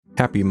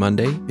Happy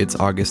Monday, it's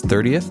August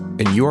 30th,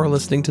 and you are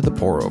listening to The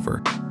Pour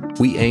Over.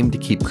 We aim to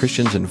keep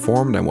Christians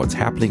informed on what's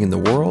happening in the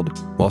world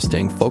while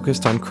staying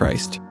focused on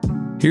Christ.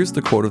 Here's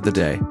the quote of the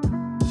day.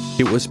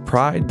 It was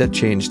pride that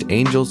changed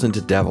angels into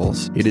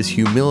devils. It is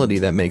humility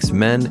that makes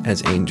men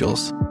as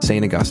angels.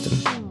 St.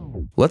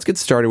 Augustine. Let's get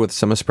started with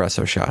some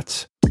espresso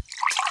shots.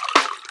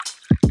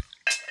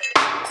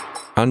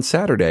 On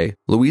Saturday,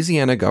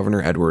 Louisiana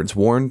Governor Edwards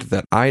warned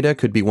that Ida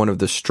could be one of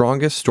the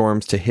strongest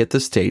storms to hit the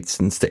state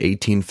since the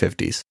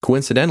 1850s.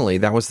 Coincidentally,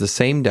 that was the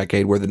same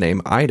decade where the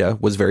name Ida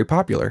was very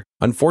popular.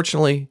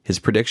 Unfortunately, his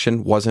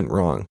prediction wasn't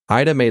wrong.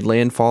 Ida made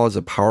landfall as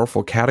a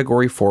powerful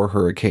Category 4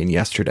 hurricane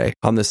yesterday,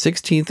 on the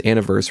 16th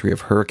anniversary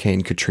of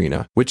Hurricane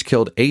Katrina, which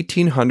killed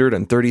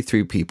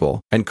 1,833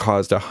 people and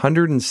caused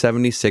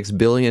 $176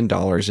 billion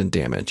in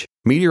damage.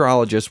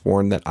 Meteorologists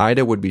warned that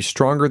Ida would be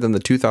stronger than the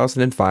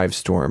 2005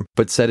 storm,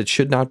 but said it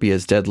should not be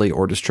as deadly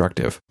or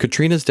destructive.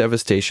 Katrina's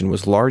devastation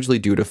was largely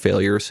due to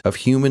failures of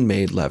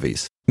human-made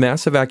levees.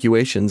 Mass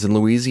evacuations in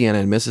Louisiana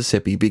and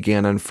Mississippi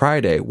began on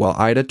Friday while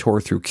Ida tore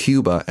through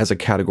Cuba as a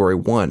Category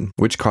 1,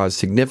 which caused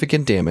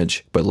significant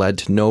damage but led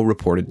to no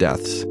reported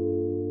deaths.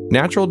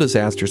 Natural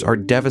disasters are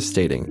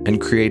devastating and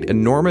create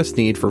enormous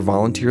need for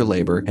volunteer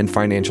labor and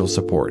financial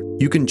support.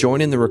 You can join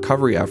in the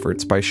recovery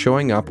efforts by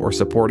showing up or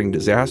supporting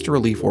disaster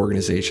relief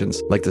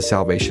organizations like the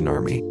Salvation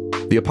Army.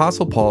 The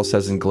Apostle Paul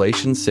says in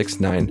Galatians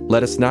 6:9,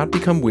 "Let us not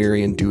become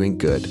weary in doing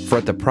good, for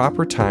at the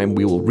proper time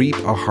we will reap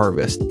a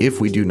harvest if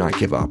we do not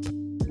give up."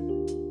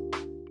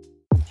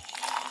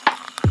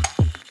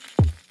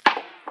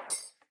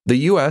 The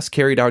U.S.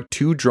 carried out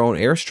 2 drone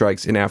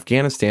airstrikes in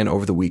Afghanistan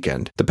over the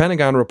weekend. The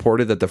Pentagon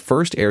reported that the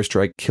first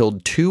airstrike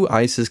killed 2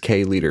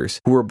 ISIS-K leaders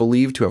who were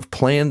believed to have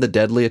planned the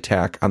deadly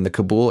attack on the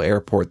Kabul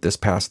airport this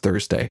past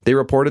Thursday. They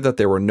reported that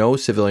there were no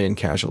civilian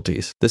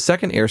casualties. The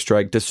second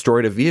airstrike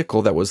destroyed a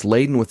vehicle that was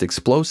laden with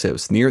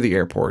explosives near the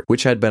airport,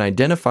 which had been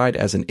identified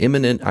as an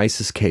imminent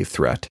ISIS-K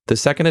threat. The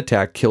second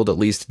attack killed at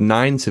least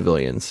 9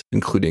 civilians,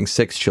 including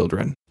 6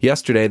 children.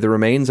 Yesterday, the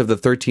remains of the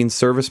 13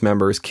 service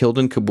members killed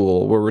in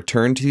Kabul were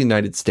returned to the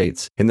United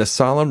States in the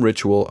solemn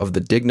ritual of the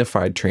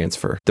dignified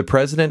transfer. The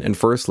President and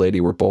First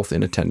Lady were both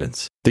in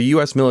attendance. The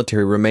U.S.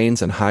 military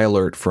remains on high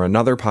alert for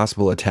another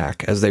possible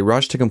attack as they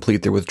rush to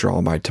complete their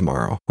withdrawal by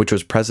tomorrow, which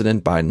was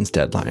President Biden's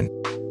deadline.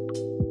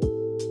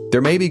 There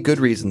may be good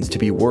reasons to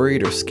be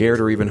worried or scared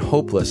or even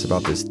hopeless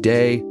about this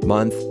day,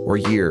 month, or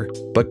year,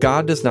 but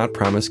God does not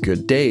promise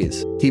good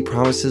days. He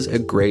promises a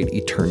great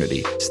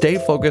eternity. Stay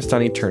focused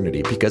on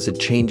eternity because it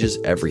changes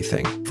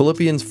everything.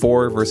 Philippians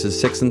 4 verses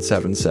 6 and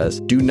 7 says,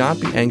 "Do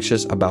not be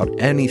anxious about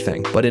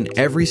anything, but in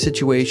every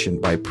situation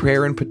by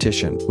prayer and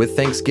petition, with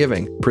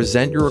thanksgiving,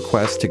 present your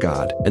requests to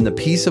God, and the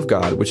peace of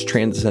God, which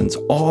transcends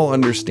all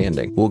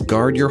understanding, will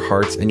guard your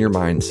hearts and your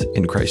minds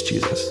in Christ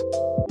Jesus."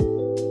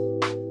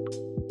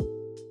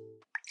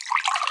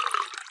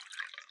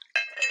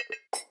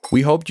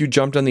 We hoped you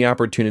jumped on the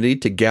opportunity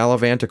to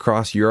gallivant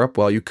across Europe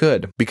while you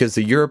could, because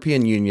the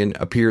European Union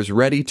appears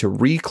ready to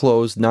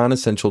re-close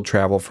non-essential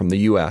travel from the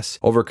U.S.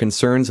 over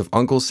concerns of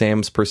Uncle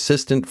Sam's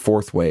persistent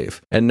 4th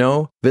wave. And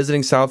no,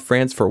 visiting South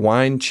France for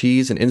wine,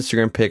 cheese, and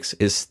Instagram pics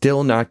is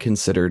still not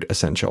considered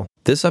essential.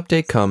 This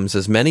update comes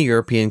as many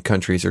European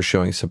countries are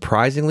showing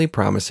surprisingly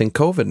promising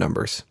COVID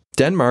numbers.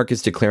 Denmark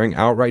is declaring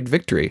outright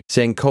victory,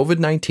 saying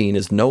COVID-19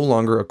 is no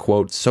longer a,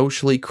 quote,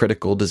 socially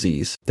critical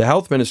disease. The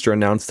health minister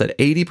announced that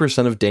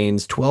 80% of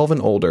Danes 12 and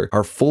older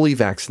are fully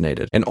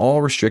vaccinated, and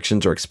all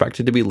restrictions are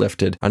expected to be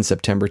lifted on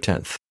September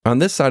 10th. On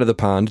this side of the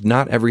pond,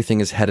 not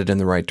everything is headed in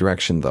the right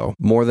direction, though.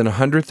 More than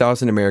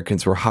 100,000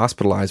 Americans were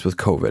hospitalized with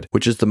COVID,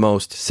 which is the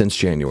most since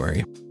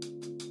January.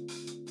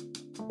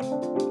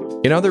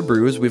 In other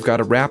brews, we've got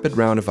a rapid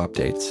round of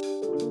updates.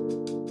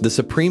 The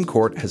Supreme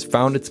Court has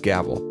found its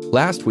gavel.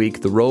 Last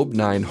week, the Robe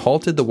 9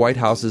 halted the White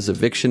House's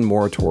eviction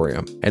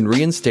moratorium and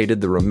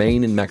reinstated the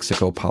Remain in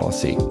Mexico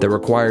policy that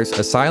requires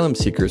asylum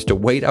seekers to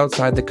wait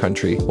outside the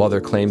country while their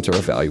claims are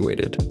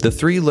evaluated. The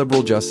 3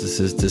 liberal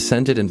justices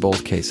dissented in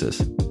both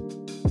cases.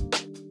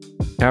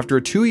 After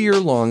a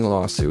 2-year-long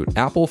lawsuit,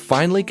 Apple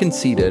finally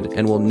conceded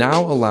and will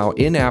now allow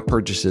in-app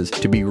purchases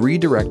to be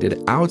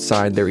redirected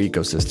outside their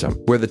ecosystem,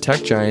 where the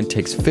tech giant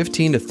takes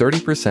 15 to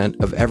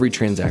 30% of every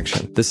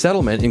transaction. The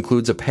settlement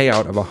includes a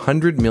payout of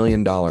 $100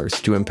 million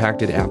to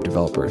impacted app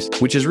developers,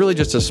 which is really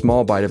just a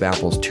small bite of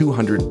Apple's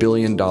 $200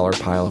 billion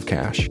pile of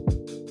cash.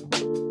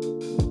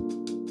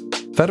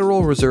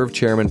 Federal Reserve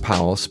Chairman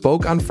Powell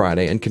spoke on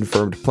Friday and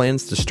confirmed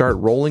plans to start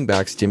rolling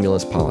back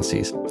stimulus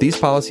policies. These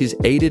policies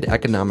aided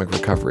economic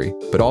recovery,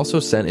 but also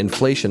sent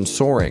inflation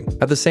soaring.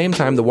 At the same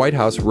time, the White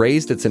House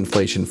raised its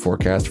inflation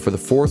forecast for the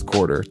 4th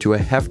quarter to a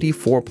hefty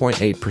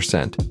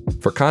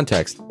 4.8%. For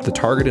context, the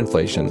target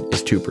inflation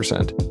is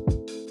 2%.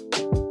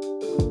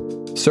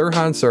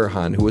 Sirhan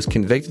Sirhan, who was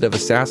convicted of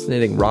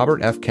assassinating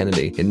Robert F.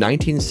 Kennedy in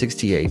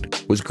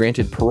 1968, was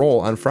granted parole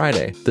on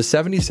Friday. The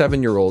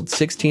 77-year-old's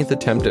 16th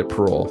attempt at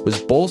parole was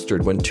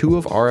bolstered when 2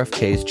 of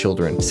RFK's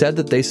children said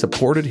that they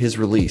supported his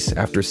release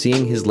after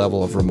seeing his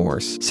level of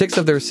remorse. 6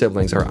 of their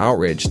siblings are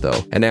outraged,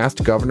 though, and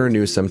asked Governor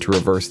Newsom to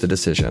reverse the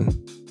decision.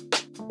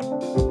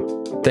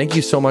 Thank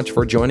you so much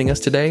for joining us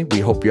today. We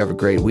hope you have a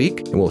great week,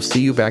 and we'll see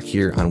you back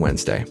here on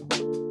Wednesday.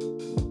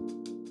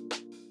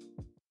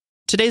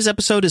 Today's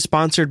episode is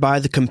sponsored by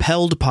the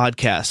Compelled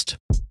Podcast.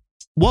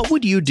 What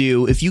would you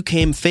do if you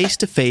came face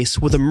to face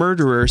with a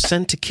murderer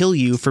sent to kill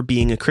you for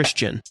being a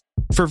Christian?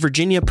 For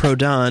Virginia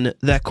Prodan,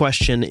 that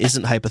question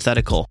isn't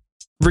hypothetical.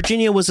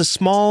 Virginia was a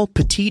small,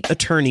 petite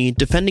attorney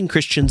defending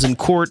Christians in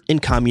court in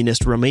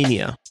communist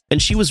Romania,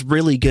 and she was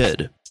really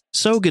good.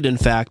 So good, in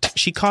fact,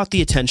 she caught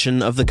the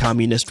attention of the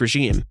communist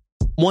regime.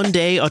 One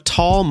day, a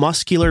tall,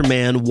 muscular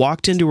man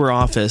walked into her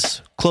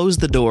office,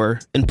 closed the door,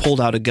 and pulled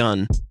out a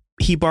gun.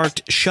 He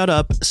barked, "Shut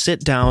up,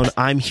 sit down,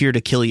 I'm here to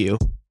kill you."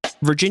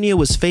 Virginia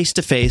was face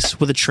to face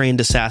with a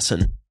trained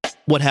assassin.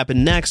 What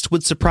happened next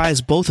would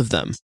surprise both of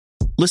them.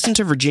 Listen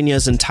to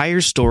Virginia's entire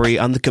story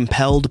on the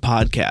Compelled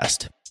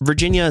Podcast.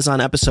 Virginia is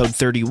on episode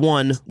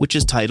 31, which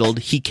is titled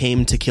 "He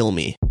Came to Kill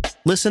Me."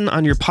 Listen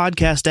on your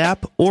podcast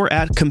app or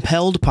at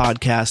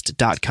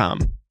compelledpodcast.com.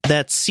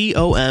 That's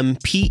COMPELLED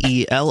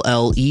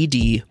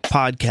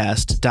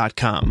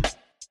podcast.com.